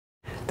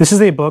This is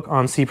a book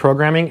on C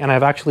programming, and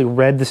I've actually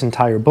read this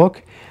entire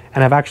book,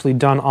 and I've actually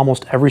done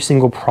almost every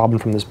single problem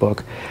from this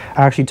book.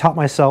 I actually taught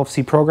myself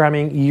C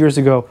programming years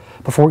ago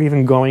before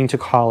even going to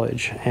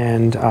college,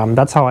 and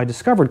that's how I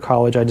discovered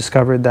college. I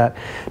discovered that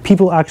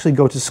people actually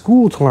go to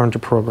school to learn to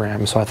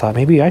program, so I thought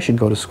maybe I should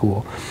go to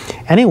school.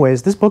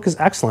 Anyways, this book is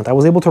excellent. I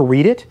was able to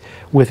read it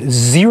with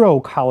zero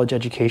college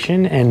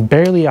education and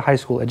barely a high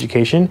school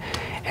education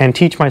and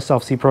teach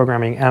myself C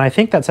programming, and I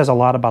think that says a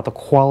lot about the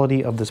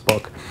quality of this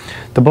book.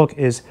 The book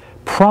is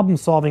Problem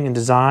Solving and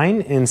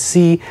Design in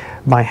C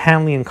by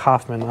Hanley and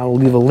Koffman. I will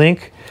leave a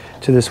link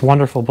to this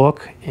wonderful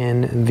book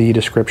in the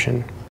description.